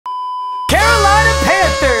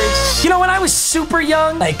You know, when I was super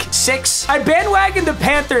young, like 6, I bandwagoned the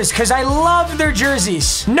Panthers because I loved their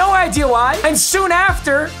jerseys. No idea why. And soon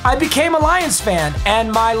after, I became a Lions fan,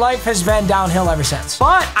 and my life has been downhill ever since.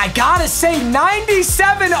 But I gotta say,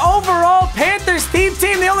 97 overall Panthers theme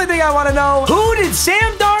team. The only thing I want to know, who did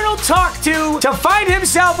Sam Darnold talk to find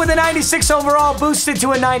himself with a 96 overall boosted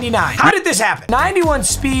to a 99? How did this happen? 91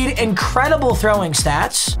 speed, incredible throwing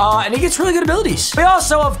stats, and he gets really good abilities. We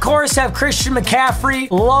also, of course, have Christian McCaffrey.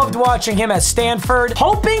 Loved watching him at Stanford.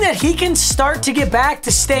 Hoping that he can start to get back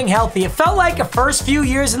to staying healthy. It felt like the first few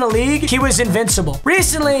years in the league, he was invincible.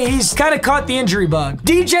 Recently, he's kind of caught the injury bug.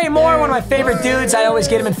 DJ Moore, one of my favorite dudes. I always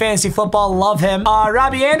get him in fantasy football. Love him.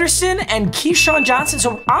 Robbie Anderson and Keyshawn Johnson.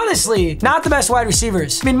 So honestly, not the best wide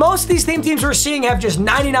receivers. I mean, most of these theme teams we're seeing have just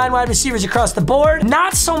 99 wide receivers across the board.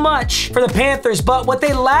 Not so much for the Panthers, but what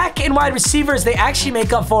they lack in wide receivers, they actually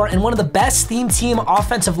make up for in one of the best theme team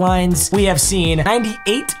offensive lines we have seen.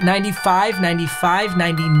 98, 95, 95,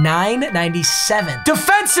 99, 97.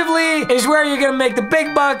 Defensively is where you're going to make the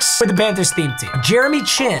big bucks with the Panthers theme team. Jeremy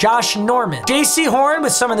Chin, Josh Norman, JC Horn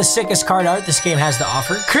with some of the sickest card art this game has to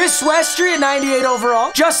offer. Chris Westry at 98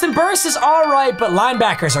 overall. Justin Burst is all right, but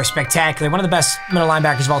linebackers are spectacular. One of the best middle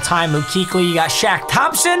linebackers of all time. Luke Kuechly. You got Shaq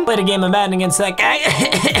Thompson. Played a game of Madden against that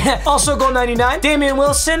guy. Also gold 99. Damian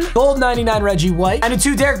Wilson. Gold 99 Reggie White.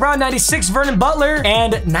 92 Derek Brown. 96 Vernon Butler.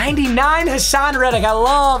 And 99 Hassan Reddick. I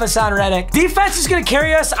love Hassan Reddick. Defense is going to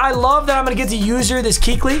carry us. I love that I'm going to get to use this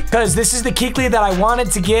Kuechly because this is the Kuechly that I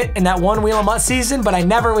wanted to get in that one Wheel of Mutt season, but I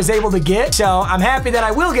never was able to get. So I'm happy that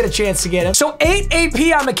I will get a chance to get him. So 8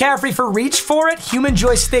 AP on McCaffrey for reach for it. Human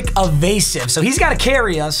joystick evasive. So he's got to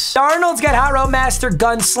carry us. Darnold's got Hot Route Master,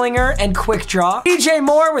 Gunslinger, and Quick Draw. DJ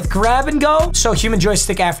Moore with Grab and Go. So human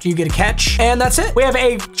joystick after you get a catch. And that's it. We have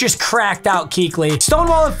a just cracked out Kuechly.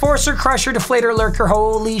 Stonewall Enforcer, Crusher, Deflator, Lurker.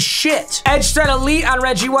 Holy shit. Edge Threat Elite on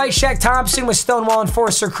Reggie White. Shaq Thompson with Stonewall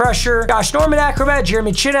Enforcer, Crusher. Josh Norman Acrobat.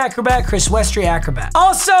 Jeremy Chin Acrobat. Chris Westry Acrobat.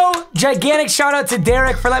 Also, gigantic shout out to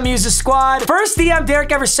Derek for letting me use the squad. First DM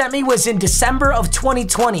Derek ever sent me was in December of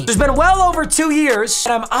 2020. There's been well over 2 years,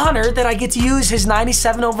 and I'm honored that I get to use his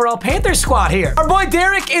 97 overall Panthers squad here. Our boy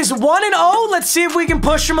Derek is 1-0. Let's see if we can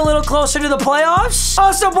push him a little closer to the playoffs.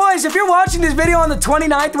 Also, boys, if you're watching this video on the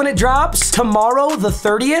 29th when it drops, tomorrow, the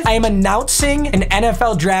 30th, I am announcing an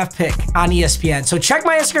NFL draft pick on ESPN. So check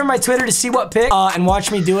my Instagram and my Twitter to see what pick and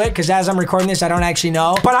watch me do it, because as I'm recording this, I don't actually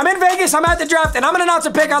know. But I'm in Vegas, I'm at the draft, and I'm gonna announce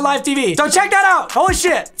a pick on live TV. So check that out. Holy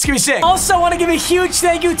shit, it's gonna be sick. Also, want to give a huge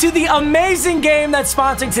thank you to the amazing game that's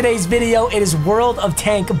sponsoring today's video. It is World of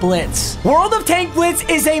Tank Blitz. World of Tank Blitz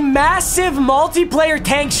is a massive multiplayer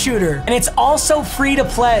tank shooter, and it's also free to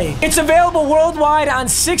play. It's available worldwide on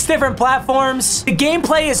 6 different platforms. The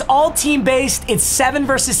gameplay is all team-based. It's 7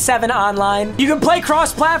 versus 7 online. You can play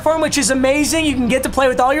cross-platform, which is amazing. You can get to play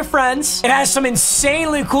with all your friends. It has some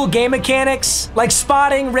insanely cool game mechanics, like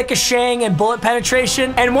spotting, ricocheting, and bullet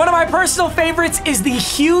penetration. And one of my personal favorites is the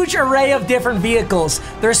huge array of different vehicles.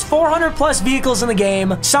 There's 400 plus vehicles in the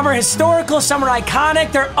game. Some are historical, some are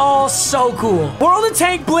iconic. They're all so cool. World of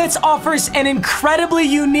Tank Blitz offers an incredibly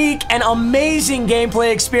unique and amazing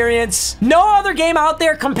gameplay experience. No other game out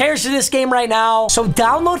there compares to this game right now. So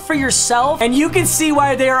download for yourself, and you can see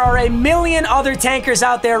why there are a million other tankers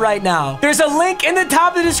out there right now. There's a link in the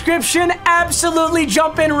top of the description. Absolutely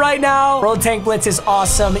jump in right now. World of Tank Blitz is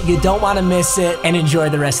awesome. You don't want to miss it, and enjoy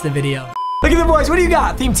the rest of the video. Look at the boys. What do you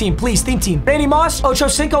got? Theme team, please. Theme team. Randy Moss, Ocho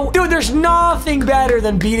Cinco. Dude, there's nothing better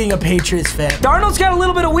than beating a Patriots fan. Darnold's got a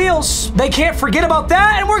little bit of wheels. They can't forget about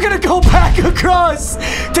that. And we're going to go back across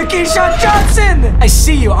to Keyshawn Johnson. I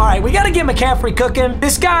see you. All right, we got to get McCaffrey cooking.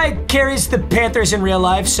 This guy carries the Panthers in real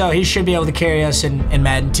life, so he should be able to carry us in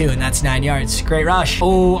Madden too, and that's 9 yards. Great rush.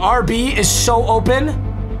 Oh, RB is so open.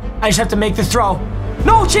 I just have to make the throw.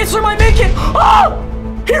 No, Chancellor might make it.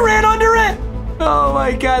 Oh, he ran under it. Oh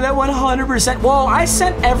my God, that 100%. Whoa, I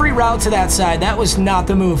sent every route to that side. That was not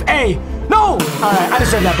the move. Hey, no! All right, I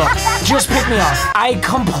deserve that ball. Just pick me off. I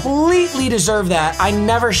completely deserve that. I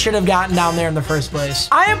never should have gotten down there in the first place.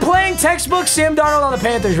 I am playing textbook Sam Darnold on the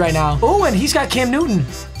Panthers right now. Oh, and he's got Cam Newton.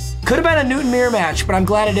 Could have been a Newton mirror match, but I'm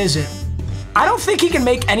glad it isn't. I don't think he can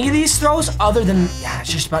make any of these throws other than, yeah, I was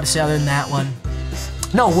just about to say other than that one.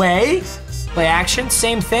 No way. Play action,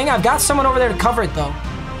 same thing. I've got someone over there to cover it though.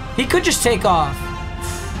 He could just take off.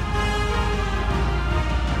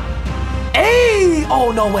 Hey!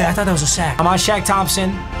 Oh, no way. I thought that was a sack. I'm on Shaq Thompson.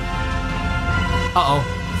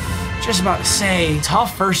 Uh-oh. Just about to say,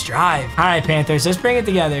 tough first drive. All right, Panthers, let's bring it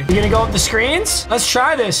together. You gonna go up the screens? Let's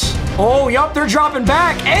try this. Oh, yup, they're dropping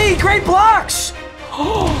back. Hey, great blocks.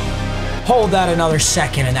 Hold that another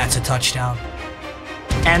second, and that's a touchdown.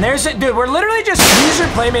 And there's it. Dude, we're literally just user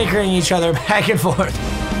playmakering each other back and forth.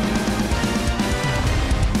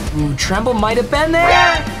 Ooh, Tremble might have been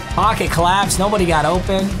there. Pocket collapse. Nobody got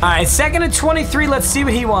open. All right, 2nd and 23. Let's see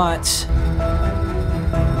what he wants.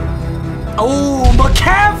 Oh,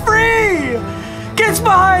 McCaffrey gets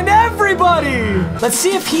behind everybody. Let's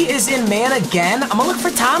see if he is in man again. I'm gonna look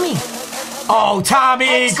for Tommy. Oh,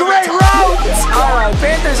 Tommy, great route. All right,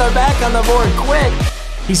 Panthers are back on the board quick.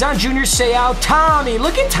 He's on Junior Seau. Tommy,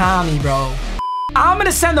 look at Tommy, bro. I'm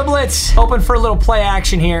gonna send the blitz. Open for a little play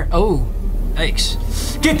action here. Oh, yikes.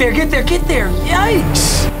 Get there, get there, get there.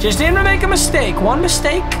 Yikes. Just didn't make a mistake. One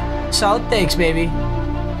mistake. Solid takes, baby.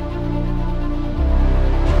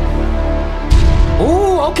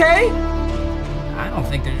 Ooh, okay. I don't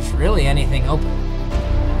think there's really anything open.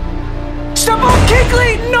 Step on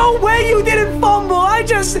Kuechly! No way you didn't fumble. I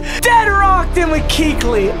just dead rocked him with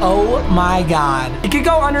Kuechly. Oh my God. He could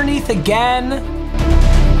go underneath again.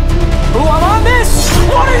 Ooh, I'm on this.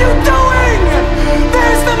 What are you doing?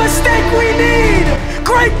 There's the mistake we need.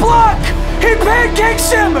 Great block. He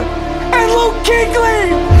pancakes him. And Luke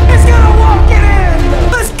Kuechly is gonna walk it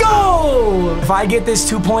in. Let's go. If I get this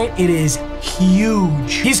 2-point, it is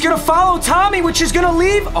huge. He's gonna follow Tommy, which is gonna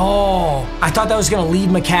leave. Oh, I thought that was gonna leave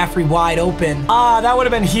McCaffrey wide open. Ah, that would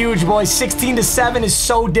have been huge, boys. 16-7 is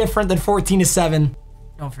so different than 14-7.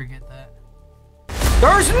 Don't forget that.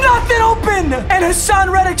 There's nothing open, and Hassan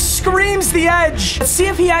Reddick screams the edge. Let's see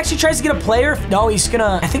if he actually tries to get a player. No, he's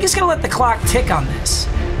gonna. I think he's gonna let the clock tick on this.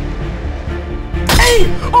 Hey!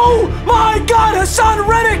 Oh my God, Hassan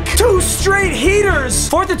Reddick! 2 straight heaters.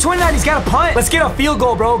 4th and 29, he's got a punt. Let's get a field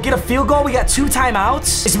goal, bro. Get a field goal. We got 2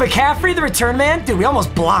 timeouts. Is McCaffrey the return man? Dude, we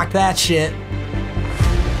almost blocked that shit.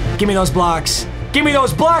 Give me those blocks. Give me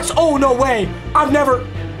those blocks. Oh, no way. I've never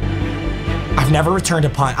returned a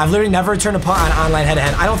punt. I've literally never returned a punt on online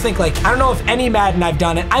head-to-head. I don't think, like, I don't know if any Madden I've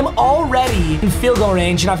done it. I'm already in field goal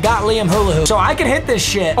range, and I've got Liam Hula Hoop, so I can hit this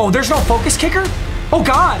shit. Oh, there's no focus kicker? Oh,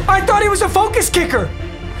 God. I thought he was a focus kicker.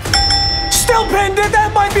 Still pinned it.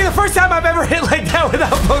 That might be the first time I've ever hit like that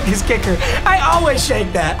without focus kicker. I always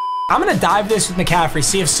shake that. I'm going to dive this with McCaffrey,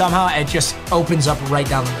 see if somehow it just opens up right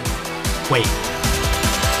down the middle. Wait.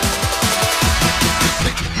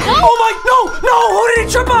 Oh, my. No. Who did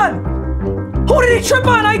he trip on? Who did he trip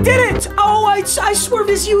on? I didn't. Oh, I swerved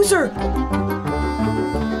his user.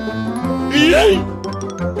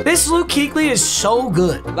 This Luke Kuechly is so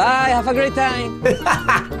good. Bye, have a great time.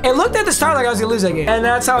 It looked at the start like I was gonna lose that game. And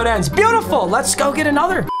that's how it ends. Beautiful. Let's go get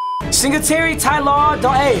another. Singletary, Ty Law,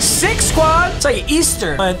 hey, 6 squad. It's like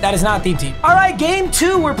Easter, but that is not theme team. All right, game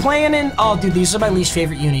 2, we're playing in, oh, dude, these are my least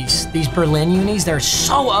favorite unis. These Berlin unis, they're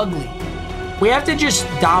so ugly. We have to just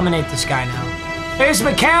dominate this guy now. There's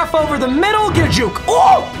McCaff over the middle, get a juke.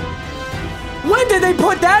 Oh! When did they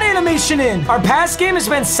put that animation in? Our pass game has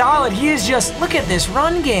been solid. He is just, look at this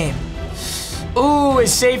run game. Ooh,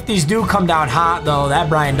 his safeties do come down hot, though. That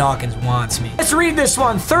Brian Dawkins wants me. Let's read this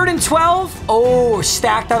one. 3rd and 12. Oh,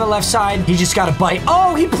 stacked on the left side. He just got a bite.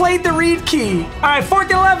 Oh, he played the read key. All right, 4th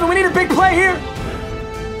and 11. We need a big play here.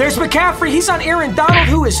 There's McCaffrey. He's on Aaron Donald,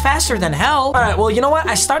 who is faster than hell. All right, well, you know what?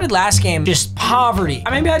 I started last game just poverty.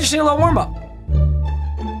 Maybe I just need a little warm-up.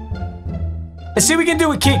 Let's see what we can do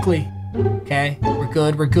with Kuechly. Okay, we're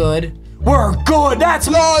good, we're good. We're good, that's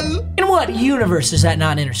LOL. In what universe is that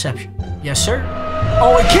not an interception? Yes, sir.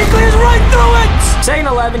 Oh, and Kuechly is right through it!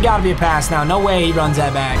 2nd 11, gotta be a pass now. No way he runs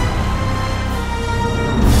that back.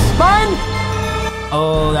 Mine!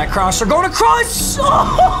 Oh, that crosser going across!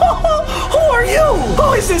 Oh, who are you?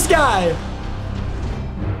 Who is this guy?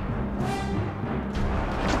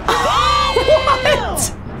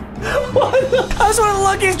 What? What? That was one of the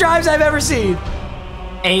luckiest drives I've ever seen.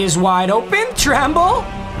 A is wide open. Tremble.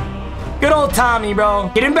 Good old Tommy,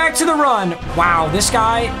 bro. Getting back to the run. Wow, this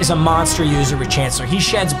guy is a monster user with Chancellor. He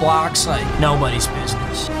sheds blocks like nobody's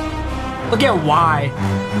business. Look at Y.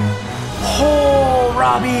 Oh,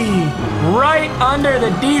 Robbie. Right under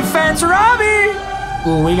the defense, Robbie.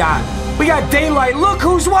 Ooh, we got daylight. Look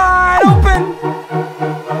who's wide open.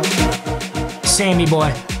 Sammy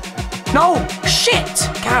boy. No, shit.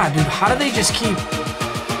 God, dude, how do they just keep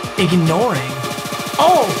ignoring?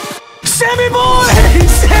 Oh, Sammy boy!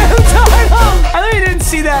 Sam time! I really didn't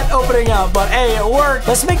see that opening up, but hey, it worked.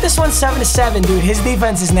 Let's make this one 7-7, dude. His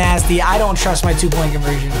defense is nasty. I don't trust my 2-point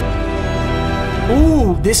conversion.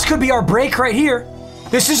 Ooh, this could be our break right here.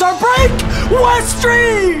 This is our break!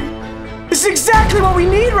 Westry! This is exactly what we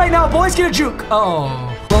need right now. Boys, get a juke. Oh.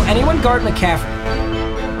 Will anyone guard McCaffrey?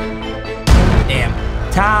 Damn.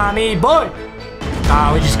 Tommy boy.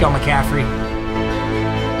 Ah, we just go McCaffrey.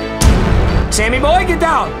 Sammy boy, get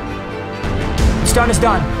down. It's done, it's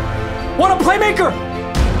done. What a playmaker.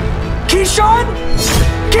 Keyshawn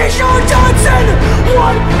Johnson!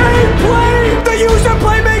 What a play! The user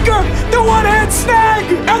playmaker, the one-hand snag,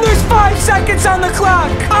 and there's 5 seconds on the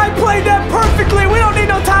clock. I played that perfectly. We don't need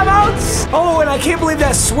no timeouts. Oh, and I can't believe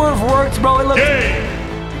that swerve worked, bro. It looked...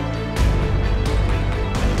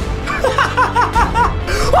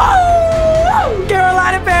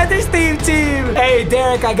 Carolina Panthers team. Hey,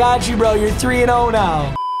 Derek, I got you, bro. You're 3-0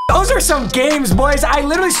 now. Those are some games, boys. I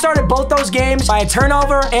literally started both those games by a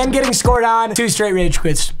turnover and getting scored on. 2 straight rage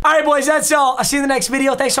quits. All right, boys, that's all. I'll see you in the next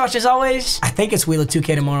video. Thanks so much, as always. I think it's Wheel of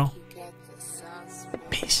 2K tomorrow.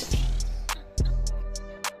 Peace.